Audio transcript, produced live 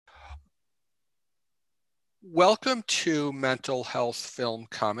Welcome to Mental Health Film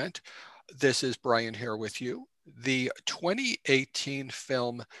Comment. This is Brian here with you. The 2018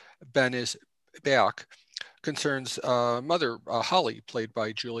 film Ben is Back concerns mother Holly, played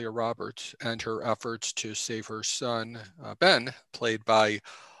by Julia Roberts, and her efforts to save her son Ben, played by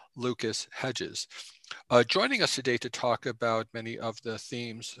Lucas Hedges. Joining us today to talk about many of the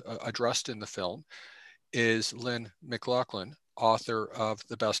themes addressed in the film is Lynn McLaughlin, author of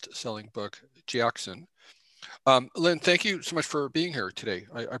the best-selling book Jackson. Lynn, thank you so much for being here today.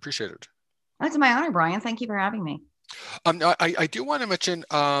 I appreciate it. It's my honor, Brian. Thank you for having me. I do want to mention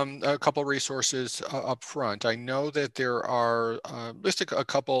a couple resources up front. I know that there are just a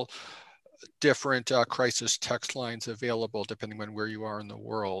couple different crisis text lines available depending on where you are in the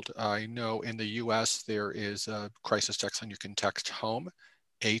world. I know in the US there is a crisis text line you can text HOME,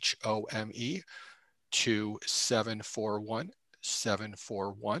 HOME, to 741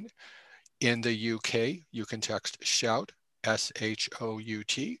 741. In the UK, you can text SHOUT, SHOUT,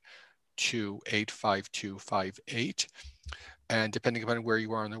 to 85258. And depending upon where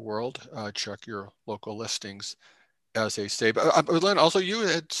you are in the world, check your local listings as they say. But Lynn, also you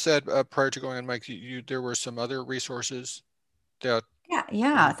had said prior to going on, Mike, there were some other resources that.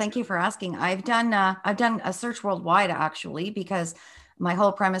 Yeah. Thank you for asking. I've done a search worldwide actually because my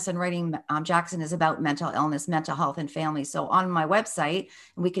whole premise in writing Jackson is about mental illness, mental health, and family. So on my website,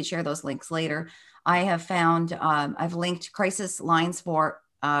 and we could share those links later. I have found I've linked crisis lines for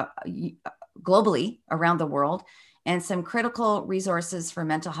globally around the world, and some critical resources for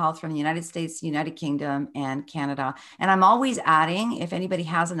mental health from the United States, United Kingdom, and Canada. And I'm always adding, if anybody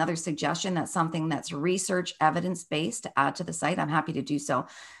has another suggestion, that's something that's research evidence based to add to the site, I'm happy to do so.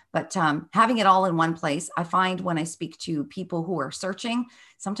 But having it all in one place, I find when I speak to people who are searching,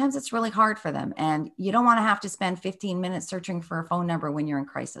 sometimes it's really hard for them. And you don't want to have to spend 15 minutes searching for a phone number when you're in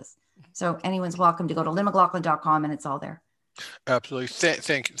crisis. So anyone's welcome to go to lynnmclaughlin.com and it's all there. Absolutely.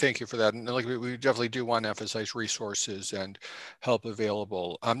 Thank you for that. And like we definitely do want to emphasize resources and help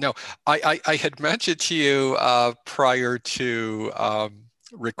available. Now, I had mentioned to you prior to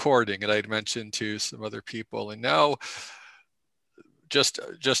recording, and I'd mentioned to some other people, and now just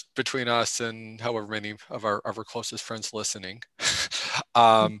between us and however many of our closest friends listening,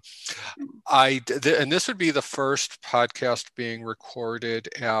 and this would be the first podcast being recorded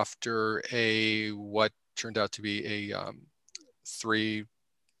after what turned out to be a would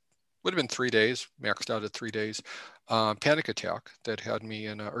have been 3 days, maxed out at 3 days, panic attack that had me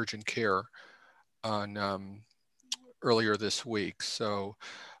in urgent care on earlier this week. So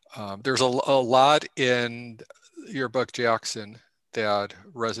there's a lot in your book, Jackson, that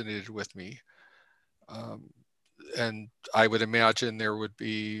resonated with me. And I would imagine there would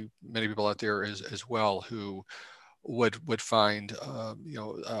be many people out there as well who would find,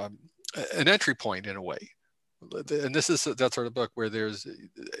 an entry point in a way. And this is that sort of book where there's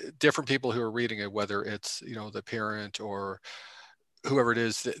different people who are reading it, whether it's the parent or whoever it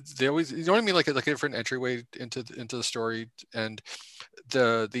is. They always, you know what I mean, like a different entryway into the story. And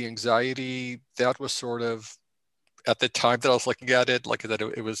the anxiety that was sort of at the time that I was looking at it, like that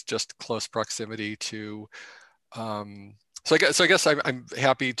it was just close proximity to. So I guess I'm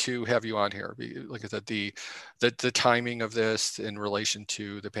happy to have you on here. Like I said, the timing of this in relation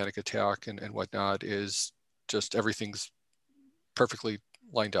to the panic attack and whatnot is just everything's perfectly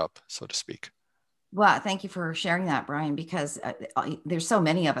lined up, so to speak. Well, thank you for sharing that, Brian, because there's so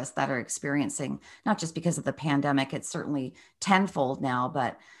many of us that are experiencing, not just because of the pandemic, it's certainly tenfold now,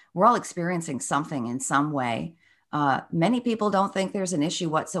 but we're all experiencing something in some way. Many people don't think there's an issue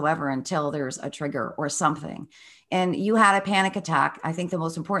whatsoever until there's a trigger or something. And you had a panic attack. I think the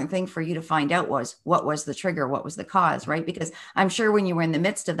most important thing for you to find out was what was the trigger, what was the cause, right? Because I'm sure when you were in the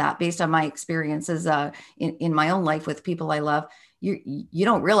midst of that, based on my experiences in my own life with people I love, you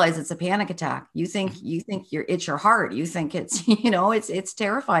don't realize it's a panic attack. You think it's your heart. You think it's it's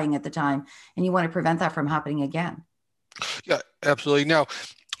terrifying at the time, and you want to prevent that from happening again. Yeah, absolutely. Now,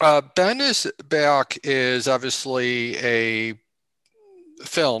 Ben is Back is obviously a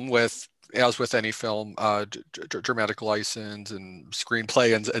film with, as with any film, dramatic license and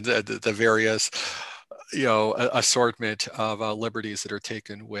screenplay and the various, assortment of liberties that are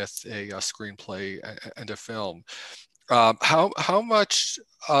taken with a screenplay and a film. How much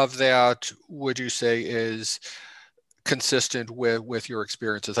of that would you say is consistent with your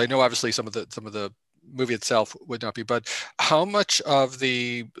experiences? I know obviously some of the movie itself would not be, but how much of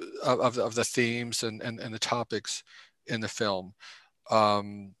the themes and the topics in the film,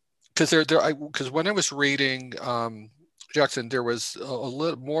 because because when I was reading Jackson, there was a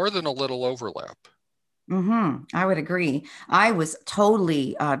little more than a little overlap. I would agree. I was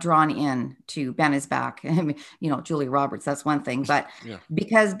totally drawn in to Ben is back. I mean, Julia Roberts, that's one thing, but Yeah.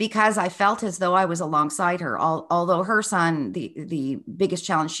 because I felt as though I was alongside her, although her son, the biggest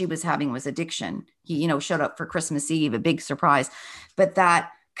challenge she was having was addiction. He, showed up for Christmas Eve, a big surprise, but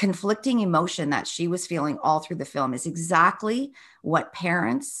that conflicting emotion that she was feeling all through the film is exactly what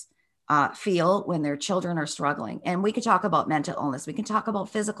parents feel when their children are struggling. And we could talk about mental illness, we can talk about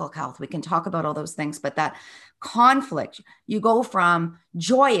physical health, we can talk about all those things, but that conflict, you go from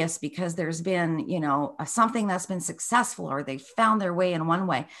joyous because there's been, something that's been successful or they found their way in one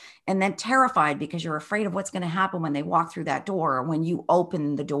way, and then terrified because you're afraid of what's going to happen when they walk through that door or when you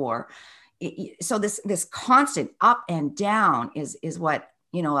open the door. So this constant up and down is what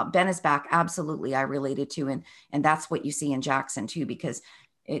Ben is back. Absolutely, I related to, and that's what you see in Jackson too, because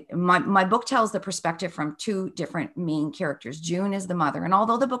my book tells the perspective from two different main characters. June is the mother, and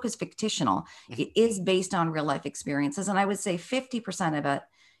although the book is fictional, it is based on real life experiences, and I would say 50% of it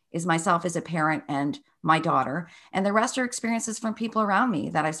is myself as a parent and my daughter, and the rest are experiences from people around me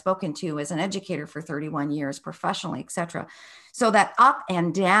that I've spoken to as an educator for 31 years, professionally, etc. So that up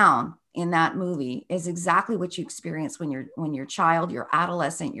and down in that movie is exactly what you experience when your child, your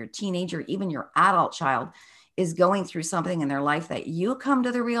adolescent, your teenager, even your adult child is going through something in their life that you come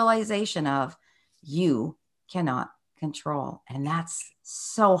to the realization of you cannot control. And that's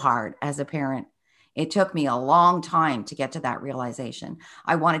so hard as a parent. It took me a long time to get to that realization.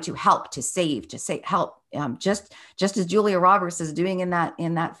 I wanted to help, to save, help, just as Julia Roberts is doing in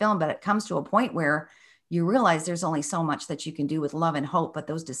that film. But it comes to a point where you realize there's only so much that you can do with love and hope, but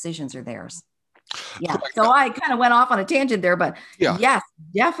those decisions are theirs. Yeah. So I kind of went off on a tangent there, but Yeah. yes,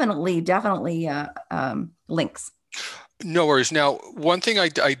 definitely links. No worries. Now, one thing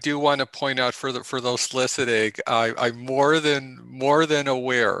I do want to point out for those listening, I'm more than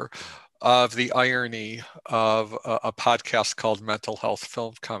aware of the irony of a podcast called Mental Health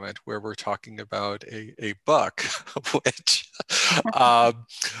Film Comment, where we're talking about a book, um,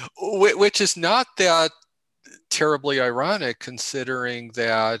 which is not that terribly ironic, considering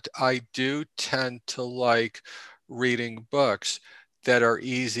that I do tend to like reading books that are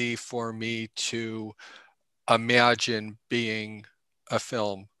easy for me to imagine being a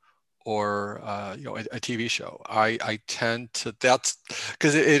film or a TV show. I tend to, that's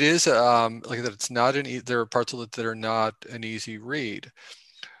because it is like that. It's not there are parts of it that are not an easy read,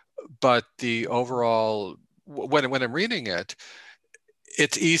 but the overall, when I'm reading it,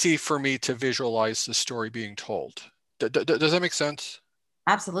 it's easy for me to visualize the story being told. Does that make sense?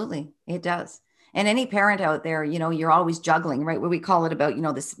 Absolutely. It does. And any parent out there, you're always juggling, right? Where we call it about,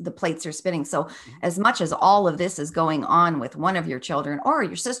 the plates are spinning. So as much as all of this is going on with one of your children or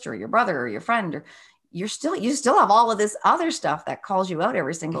your sister or your brother or your friend, or you still have all of this other stuff that calls you out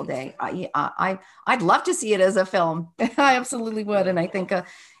every single day. I'd love to see it as a film. I absolutely would. And I think,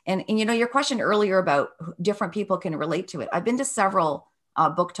 and your question earlier about different people can relate to it. I've been to several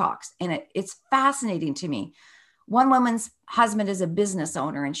book talks, and it's fascinating to me. One woman's husband is a business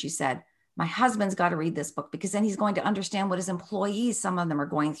owner, and she said, my husband's got to read this book because then he's going to understand what his employees, some of them, are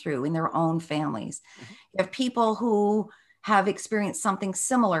going through in their own families. Mm-hmm. You have people who have experienced something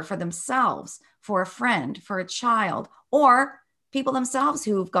similar for themselves, for a friend, for a child, or people themselves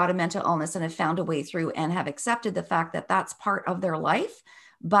who've got a mental illness and have found a way through and have accepted the fact that that's part of their life,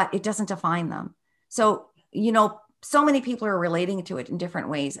 but it doesn't define them. So, so many people are relating to it in different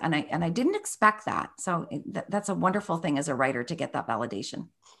ways. And I didn't expect that. So that's a wonderful thing as a writer to get that validation.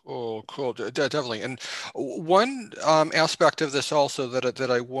 Oh, cool. Definitely. And one aspect of this also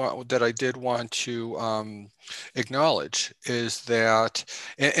that I did want to acknowledge is that,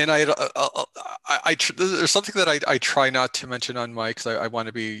 and there's something that I try not to mention on mic because I want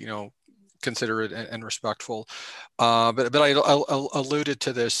to be, considerate and respectful. But I alluded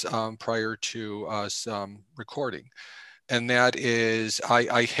to this prior to us recording. And that is,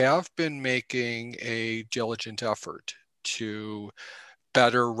 I have been making a diligent effort to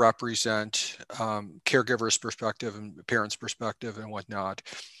better represent caregivers' perspective and parents' perspective and whatnot.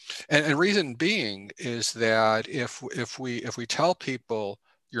 And reason being is that if we tell people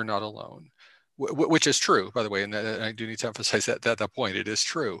you're not alone, which is true, by the way, and I do need to emphasize that point, it is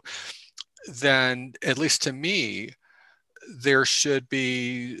true, then at least to me, there should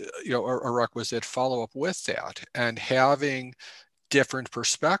be a requisite follow-up with that, and having different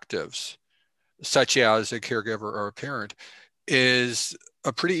perspectives, such as a caregiver or a parent, is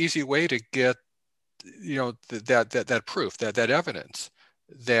a pretty easy way to get that proof, that evidence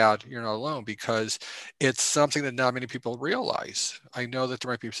that you're not alone, because it's something that not many people realize. I know that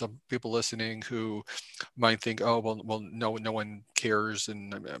there might be some people listening who might think, oh, well, no one cares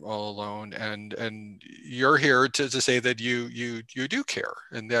and I'm all alone. And you're here to say that you do care,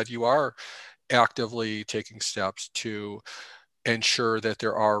 and that you are actively taking steps to ensure that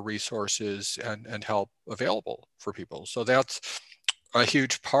there are resources and help available for people. So that's a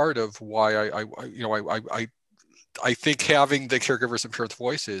huge part of why I think having the caregivers and parents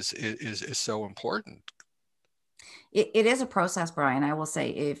voices is so important. It is a process, Brian. I will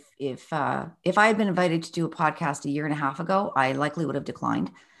say, if I had been invited to do a podcast a year and a half ago, I likely would have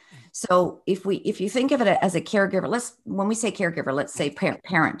declined. So if you think of it as a caregiver, when we say caregiver, let's say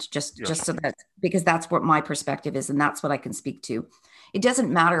parent, just so that, because that's what my perspective is and that's what I can speak to. It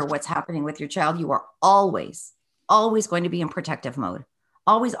doesn't matter what's happening with your child. You are always going to be in protective mode.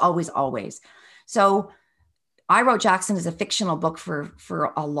 Always, always, always. So I wrote Jackson as a fictional book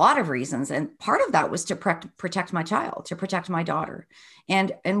for a lot of reasons, and part of that was to protect my child, to protect my daughter,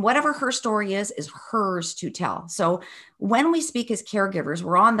 and whatever her story is hers to tell. So when we speak as caregivers,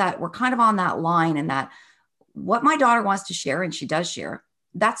 we're kind of on that line, and that what my daughter wants to share, and she does share,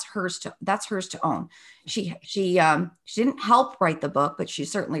 that's hers to own. She didn't help write the book, but she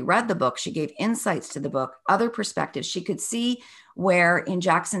certainly read the book. She gave insights to the book, other perspectives. She could see where in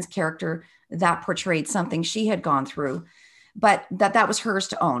Jackson's character that portrayed something she had gone through, but that was hers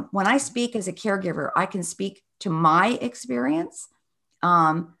to own. When I speak as a caregiver, I can speak to my experience,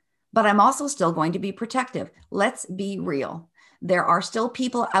 but I'm also still going to be protective. Let's be real. There are still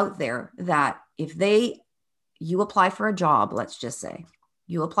people out there that if you apply for a job, let's just say,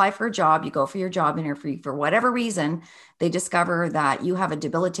 you apply for a job, you go for your job interview, for whatever reason, they discover that you have a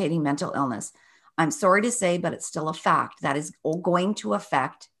debilitating mental illness. I'm sorry to say, but it's still a fact that is going to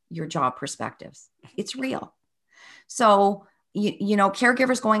affect your job perspectives. It's real. So,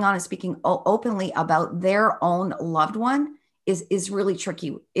 caregivers going on and speaking openly about their own loved one is really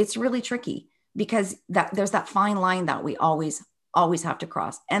tricky. It's really tricky because there's that fine line that we always have to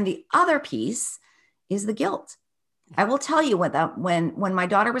cross. And the other piece is the guilt. I will tell you when my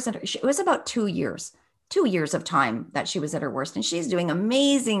daughter was it was about 2 years of time that she was at her worst, and she's doing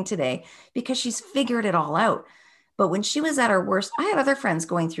amazing today because she's figured it all out. But when she was at her worst, I had other friends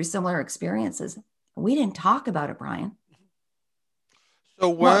going through similar experiences. We didn't talk about it, Brian. So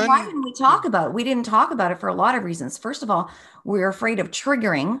why didn't we talk about it? We didn't talk about it for a lot of reasons. First of all, we were afraid of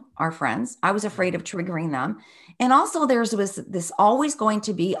triggering our friends. I was afraid of triggering them. And also was this always going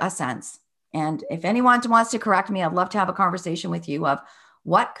to be a sense. And if anyone wants to correct me, I'd love to have a conversation with you of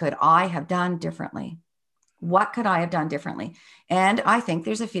what could I have done differently? What could I have done differently? And I think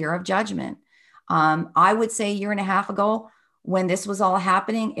there's a fear of judgment. I would say a year and a half ago, when this was all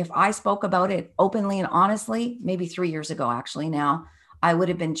happening, if I spoke about it openly and honestly, maybe 3 years ago, actually now, I would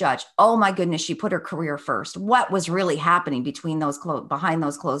have been judged. Oh my goodness, she put her career first. What was really happening behind those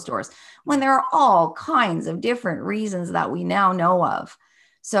closed doors? When there are all kinds of different reasons that we now know of.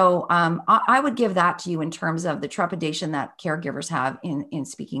 So I would give that to you in terms of the trepidation that caregivers have in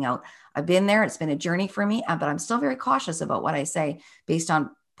speaking out. I've been there. It's been a journey for me, but I'm still very cautious about what I say based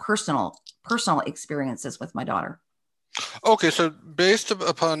on personal experiences with my daughter. Okay, so based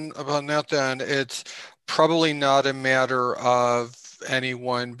upon that, then it's probably not a matter of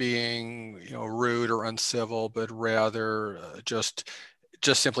anyone being rude or uncivil, but rather just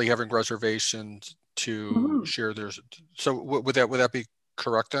simply having reservations to share theirs. So would that be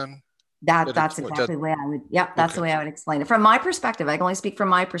correct then? That's exactly the way I would. Yep, that's the way I would explain it. From my perspective, I can only speak from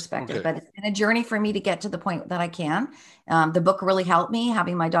my perspective, but it's been a journey for me to get to the point that I can. The book really helped me.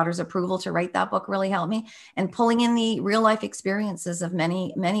 Having my daughter's approval to write that book really helped me, and pulling in the real life experiences of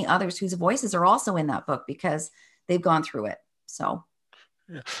many others whose voices are also in that book because they've gone through it. So,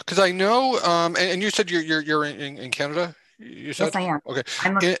 because I know, and you said you're in Canada. You said? Yes, I am.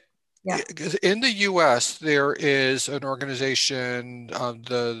 Okay. Yeah. In the U.S., there is an organization,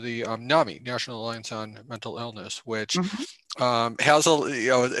 the NAMI, National Alliance on Mental Illness, which has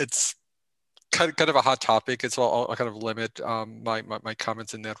it's kind of a hot topic. It's I'll kind of limit my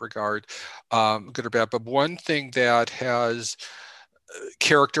comments in that regard, good or bad. But one thing that has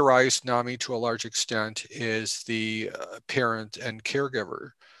characterized NAMI to a large extent is the parent and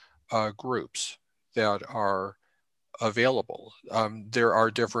caregiver groups that are available. There are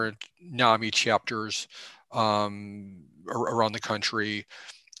different NAMI chapters around the country,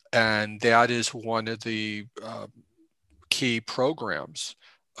 and that is one of the key programs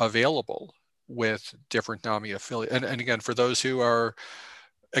available with different NAMI affiliates. And again, for those who are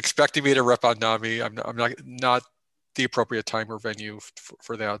expecting me to rip on NAMI, I'm not the appropriate time or venue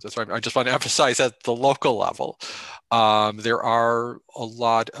for that. So I just want to emphasize at the local level, there are a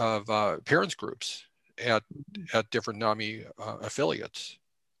lot of parents groups at different NAMI affiliates.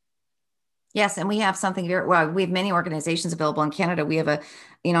 Yes, and we have something very well. We have many organizations available in Canada. We have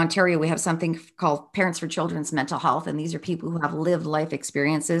in Ontario, we have something called Parents for Children's Mental Health, and these are people who have lived life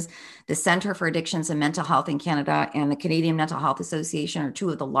experiences. The Center for Addictions and Mental Health in Canada and the Canadian Mental Health Association are two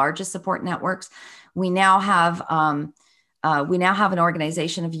of the largest support networks. We now have an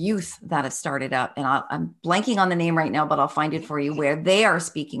organization of youth that has started up, and I'm blanking on the name right now, but I'll find it for you, where they are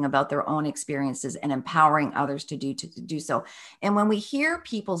speaking about their own experiences and empowering others to do so. And when we hear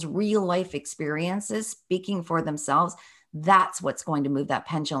people's real life experiences speaking for themselves, that's what's going to move that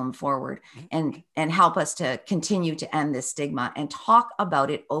pendulum forward and help us to continue to end this stigma and talk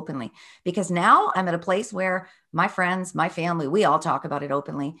about it openly. Because now I'm at a place where my friends, my family, we all talk about it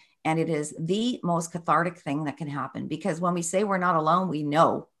openly. And it is the most cathartic thing that can happen, because when we say we're not alone, we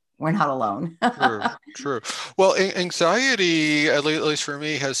know we're not alone. True. Well, anxiety, at least for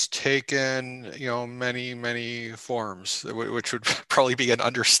me, has taken, many forms, which would probably be an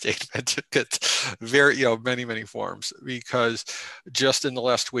understatement. It's very, many forms, because just in the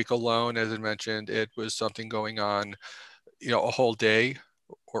last week alone, as I mentioned, it was something going on, a whole day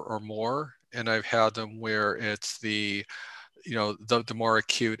or more. And I've had them where it's the more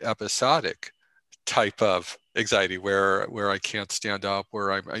acute episodic type of anxiety where I can't stand up,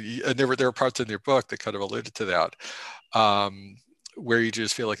 and there were parts in your book that kind of alluded to that, where you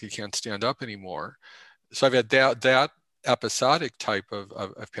just feel like you can't stand up anymore. So I've had that episodic type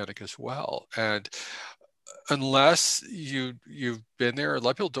of panic as well. And unless you've been there, a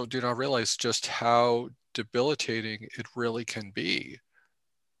lot of people do not realize just how debilitating it really can be.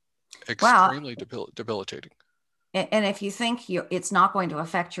 Extremely debilitating. And if you think it's not going to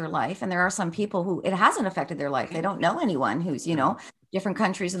affect your life, and there are some people who it hasn't affected their life, they don't know anyone who's, different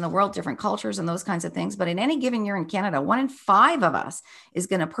countries in the world, different cultures and those kinds of things. But in any given year in Canada, 1 in 5 of us is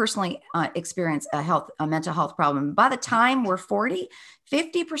going to personally experience a mental health problem. By the time we're 40,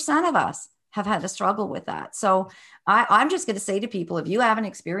 50% of us have had to struggle with that. So I'm just going to say to people, if you haven't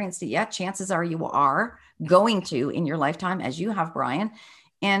experienced it yet, chances are you are going to in your lifetime, as you have, Brian.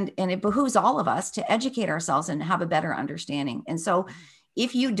 And it behooves all of us to educate ourselves and have a better understanding. And so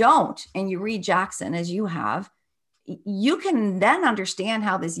if you don't, and you read Jackson as you have, you can then understand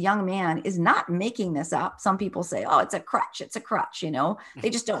how this young man is not making this up. Some people say, oh, it's a crutch. They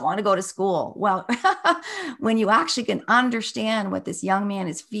just don't want to go to school. Well, when you actually can understand what this young man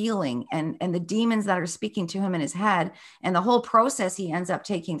is feeling and the demons that are speaking to him in his head, and the whole process he ends up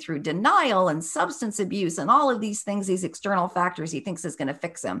taking through denial and substance abuse and all of these things, these external factors he thinks is going to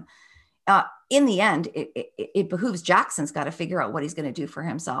fix him. In the end, it behooves Jackson's got to figure out what he's going to do for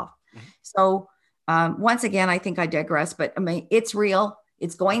himself. Mm-hmm. So once again, I think I digress, but I mean, it's real.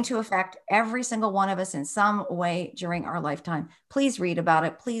 It's going to affect every single one of us in some way during our lifetime. Please read about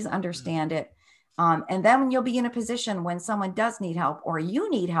it. Please understand it. And then when you'll be in a position when someone does need help or you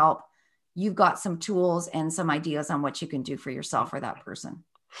need help, you've got some tools and some ideas on what you can do for yourself or that person.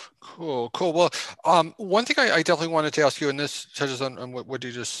 Cool. Well, one thing I definitely wanted to ask you, and this touches on what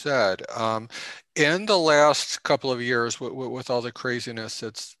you just said. In the last couple of years, with all the craziness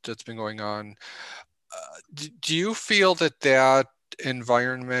that's been going on, do you feel that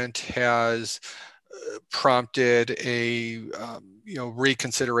environment has prompted a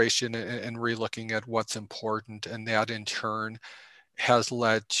reconsideration and relooking at what's important, and that in turn has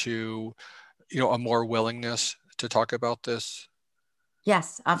led to a more willingness to talk about this?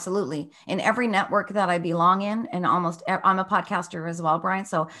 Yes, absolutely. In every network that I belong in, and I'm a podcaster as well, Brian.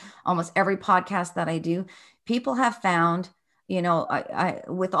 So almost every podcast that I do, people have found,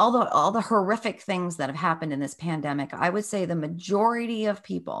 with all the horrific things that have happened in this pandemic, I would say the majority of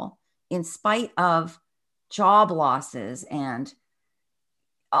people, in spite of job losses and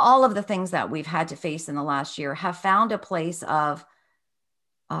all of the things that we've had to face in the last year, have found a place of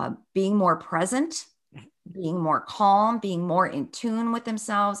being more present, being more calm, being more in tune with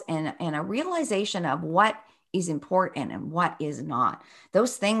themselves, and a realization of what is important and what is not.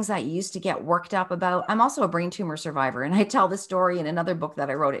 Those things that you used to get worked up about. I'm also a brain tumor survivor, and I tell this story in another book that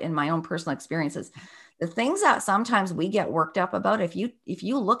I wrote in my own personal experiences. The things that sometimes we get worked up about, if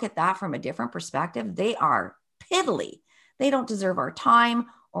you look at that from a different perspective, they are piddly. They don't deserve our time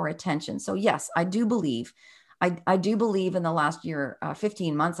or attention. So yes, I do believe in the last year,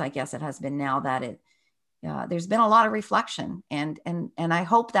 15 months, I guess it has been now, that there's been a lot of reflection, and I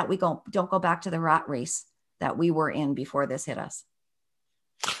hope that we don't go back to the rat race that we were in before this hit us.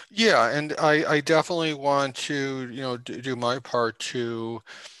 Yeah, and I definitely want to do my part to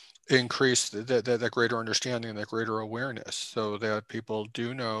increase that greater understanding, that greater awareness, so that people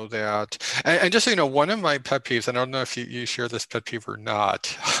do know that. And just so you know, one of my pet peeves, and I don't know if you share this pet peeve or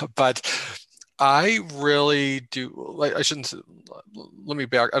not, but I really do like, I shouldn't, let me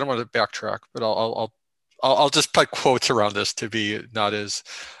back, I don't want to backtrack, but I'll just put quotes around this to be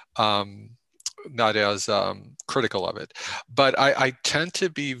um, not as critical of it. But I tend to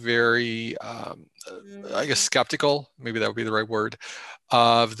be very, I guess, skeptical, maybe that would be the right word,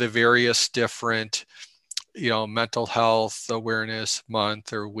 of the various different, mental health awareness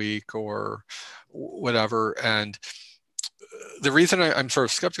month or week or whatever. And the reason I'm sort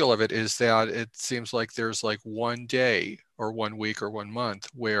of skeptical of it is that it seems like there's like one day or one week or one month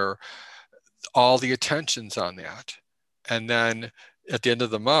where all the attention's on that. And then at the end of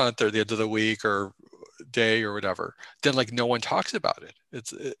the month or the end of the week or day or whatever, then like no one talks about it.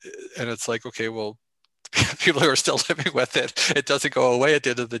 And it's like, okay, well, people who are still living with it, it doesn't go away at the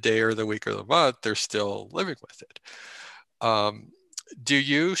end of the day or the week or the month. They're still living with it. Do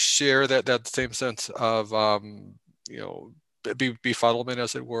you share that same sense of, befuddlement,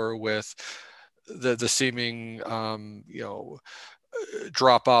 as it were, with the seeming,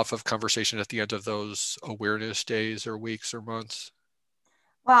 drop off of conversation at the end of those awareness days or weeks or months?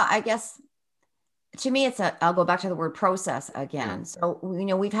 Well, I guess to me, I'll go back to the word process Yeah. again. So,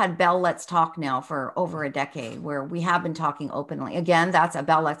 we've had Bell Let's Talk now for over a decade where we have been talking openly. Again, that's a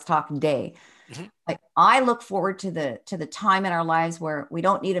Bell Let's Talk day. Mm-hmm. Like, I look forward to the time in our lives where we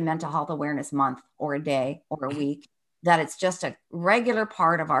don't need a mental health awareness month or a day or a week, that it's just a regular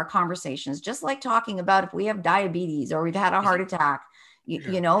part of our conversations, just like talking about if we have diabetes or we've had a heart attack. It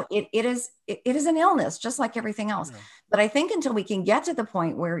is an illness, just like everything else. Yeah. But I think until we can get to the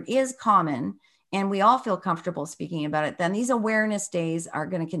point where it is common and we all feel comfortable speaking about it, then these awareness days are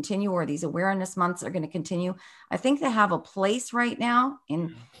going to continue, or these awareness months are going to continue. I think they have a place right now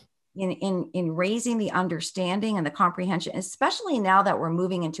in raising the understanding and the comprehension, especially now that we're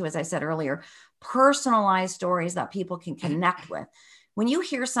moving into, as I said earlier, personalized stories that people can connect with. When you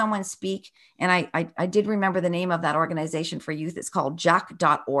hear someone speak, and I did remember the name of that organization for youth, it's called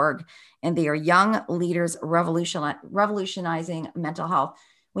jack.org, and they are young leaders revolutionizing mental health.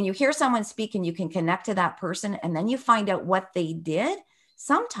 When you hear someone speak and you can connect to that person, and then you find out what they did,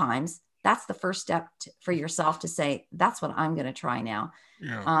 sometimes that's the first step for yourself to say, that's what I'm going to try now.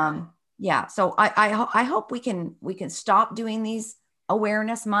 Yeah. So I hope we can stop doing these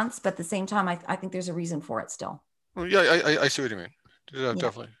awareness months, but at the same time, I think there's a reason for it still. Well, yeah, I see what you mean. Yeah.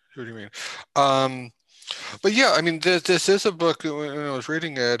 Definitely see what you mean. But yeah, I mean, this is a book. When I was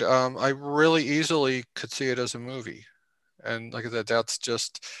reading it, I really easily could see it as a movie. And like I said, that's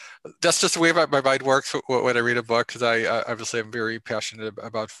just the way my mind works when I read a book, because I obviously I'm very passionate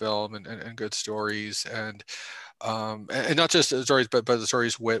about film and good stories, and not just stories, but the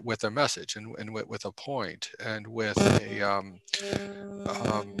stories with a message and with a point and with a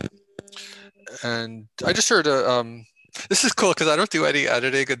and I just heard this is cool because I don't do any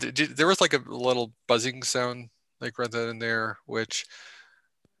editing. There was like a little buzzing sound like right then and there, which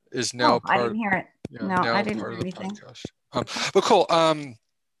is now I didn't hear it. Yeah, No, now I didn't part hear of the anything. podcast. But cool.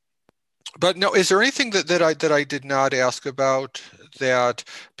 But no, is there anything that I did not ask about that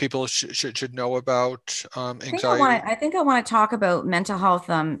people should know about anxiety? I think I want to talk about mental health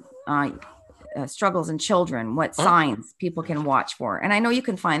struggles in children, what Uh-huh. signs people can watch for. And I know you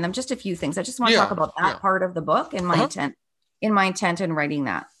can find them, just a few things. I just want to talk Yeah, about that yeah. part of the book and Uh-huh. my intent in writing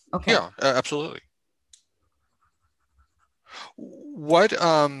that. Okay. Yeah, absolutely. What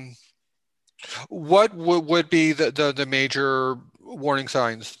would be the major warning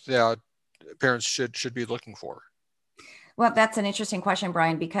signs that parents should be looking for? Well, that's an interesting question,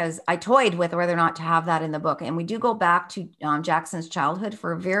 Brian, because I toyed with whether or not to have that in the book. And we do go back to Jackson's childhood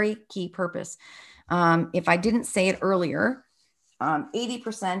for a very key purpose. If I didn't say it earlier,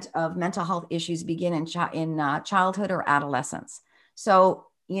 80% of mental health issues begin in childhood or adolescence. So,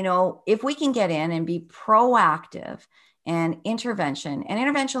 if we can get in and be proactive, and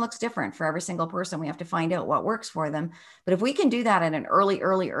intervention looks different for every single person. We have to find out what works for them. But if we can do that at an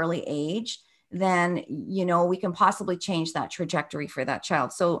early age, then, we can possibly change that trajectory for that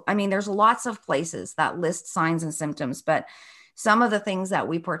child. So, I mean, there's lots of places that list signs and symptoms, but some of the things that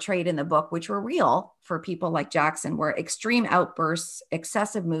we portrayed in the book, which were real for people like Jackson, were extreme outbursts,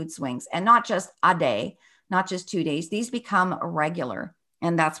 excessive mood swings, and not just a day, not just 2 days. These become regular.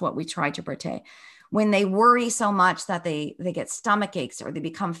 And that's what we try to portray. When they worry so much that they get stomach aches or they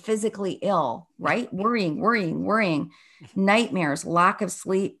become physically ill, right? Worrying, nightmares, lack of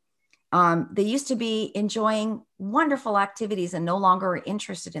sleep. They used to be enjoying wonderful activities and no longer are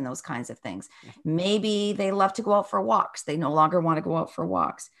interested in those kinds of things. Maybe they love to go out for walks. They no longer want to go out for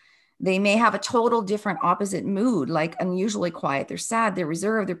walks. They may have a total different opposite mood, like unusually quiet. They're sad, they're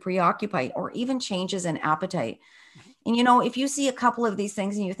reserved, they're preoccupied, or even changes in appetite. And if you see a couple of these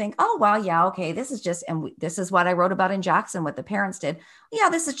things and you think, oh, well, yeah, okay, this is just, this is what I wrote about in Jackson, what the parents did. Yeah,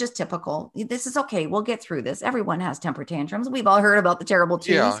 this is just typical. This is okay. We'll get through this. Everyone has temper tantrums. We've all heard about the terrible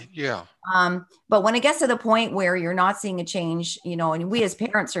twos. Yeah. But when it gets to the point where you're not seeing a change, and we as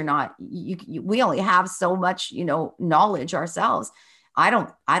parents are not, we only have so much, knowledge ourselves. I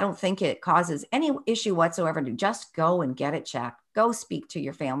don't think it causes any issue whatsoever to just go and get it checked. Go speak to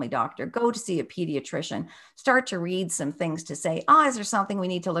your family doctor, go to see a pediatrician, start to read some things to say, is there something we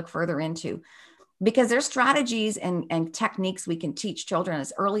need to look further into? Because there's strategies and techniques we can teach children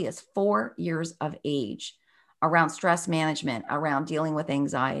as early as 4 years of age around stress management, around dealing with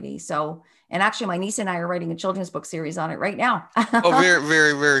anxiety. So, and actually my niece and I are writing a children's book series on it right now. Oh, very,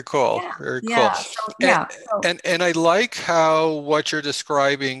 very, very cool. Yeah. Very cool. Yeah. So, yeah. And I like how what you're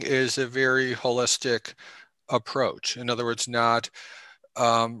describing is a very holistic approach. In other words, not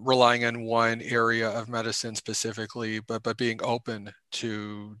relying on one area of medicine specifically, but being open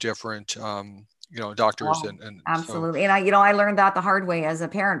to different, doctors and absolutely. So. And I learned that the hard way as a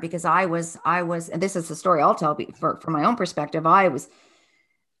parent, because I was, and this is the story I'll tell from my own perspective.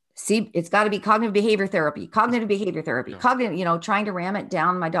 It's got to be cognitive behavior therapy, yeah. Trying to ram it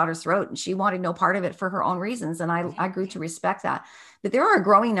down my daughter's throat. And she wanted no part of it for her own reasons. And I grew to respect that. But there are a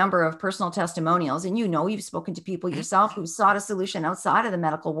growing number of personal testimonials. And you've spoken to people yourself who sought a solution outside of the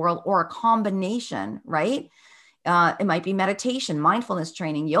medical world, or a combination, right? It might be meditation, mindfulness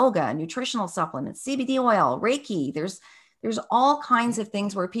training, yoga, nutritional supplements, CBD oil, Reiki. There's all kinds of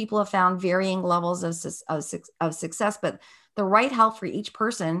things where people have found varying levels of success, but the right help for each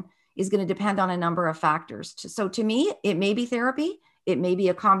person is going to depend on a number of factors. So to me, it may be therapy. It may be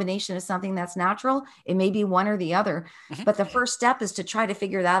a combination of something that's natural. It may be one or the other. But the first step is to try to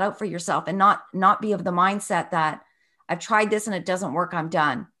figure that out for yourself, and not be of the mindset that I've tried this and it doesn't work, I'm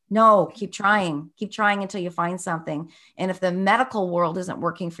done. No, keep trying until you find something. And if the medical world isn't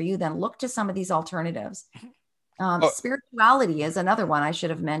working for you, then look to some of these alternatives. Spirituality is another one I should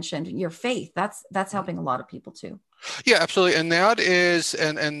have mentioned. Your faith, that's helping a lot of people too. Yeah, absolutely. And that is,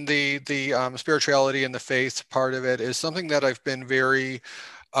 and the spirituality and the faith part of it is something that I've been very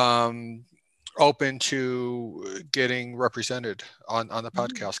open to getting represented on the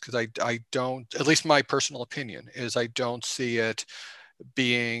podcast, because I don't, at least my personal opinion is, I don't see it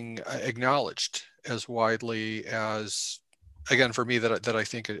being acknowledged as widely as, again, for me, that I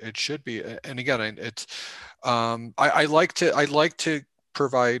think it should be. And again, it's I like to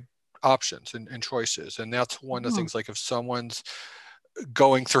provide options and choices, and that's one of the things. Like if someone's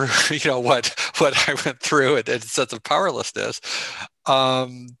going through what I went through and a sense of powerlessness,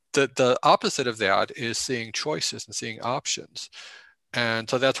 the opposite of that is seeing choices and seeing options. And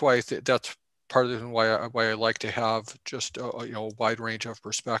so that's why that's part of the reason why I like to have just a wide range of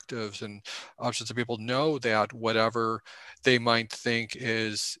perspectives and options, so people know that whatever they might think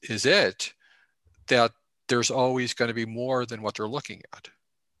is it, that there's always going to be more than what they're looking at.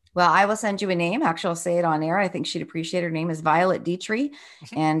 Well, I will send you a name. Actually, I'll say it on air. I think she'd appreciate. Her name is Violet Dietrich,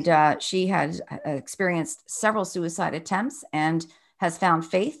 and she had experienced several suicide attempts and has found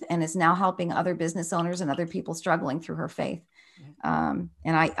faith, and is now helping other business owners and other people struggling through her faith. And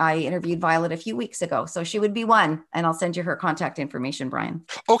I interviewed Violet a few weeks ago, so she would be one, and I'll send you her contact information, Brian.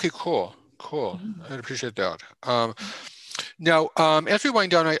 Okay, cool. I appreciate that. Now, as we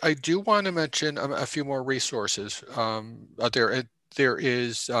wind down, I do want to mention a few more resources out there. There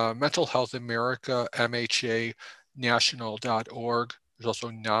is Mental Health America, MHA National.org. There's also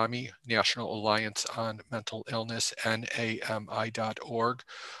NAMI, National Alliance on Mental Illness, NAMI.org.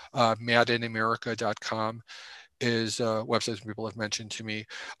 MadinAmerica.com is websites people have mentioned to me.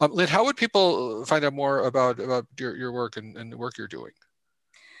 Lynn, how would people find out more about your work and the work you're doing?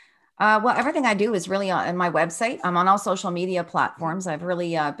 Well, everything I do is really on my website. I'm on all social media platforms. I've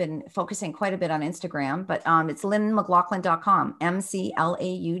really been focusing quite a bit on Instagram, but it's lynnmclaughlin.com, MCLAUGHLIN.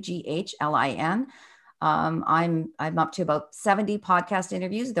 I'm up to about 70 podcast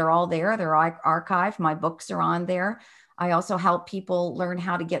interviews. They're all there. They're archived. My books are on there. I also help people learn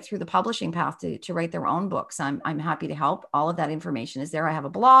how to get through the publishing path to write their own books. I'm happy to help. All of that information is there. I have a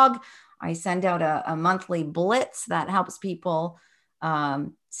blog. I send out a monthly blitz that helps people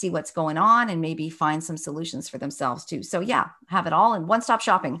see what's going on and maybe find some solutions for themselves too. So yeah, have it all in one-stop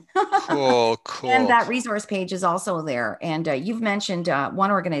shopping. Cool. And that resource page is also there. And you've mentioned one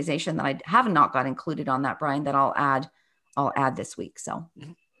organization that I have not got included on that, Brian, that I'll add this week. So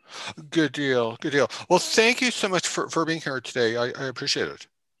good deal. Well, thank you so much for being here today. I appreciate it.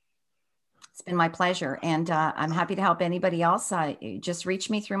 It's been my pleasure. And I'm happy to help anybody else. Just reach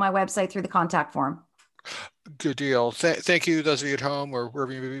me through my website through the contact form. Good deal. Thank you, those of you at home or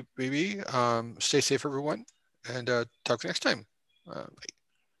wherever you may be. Stay safe, everyone, and talk next time. Bye.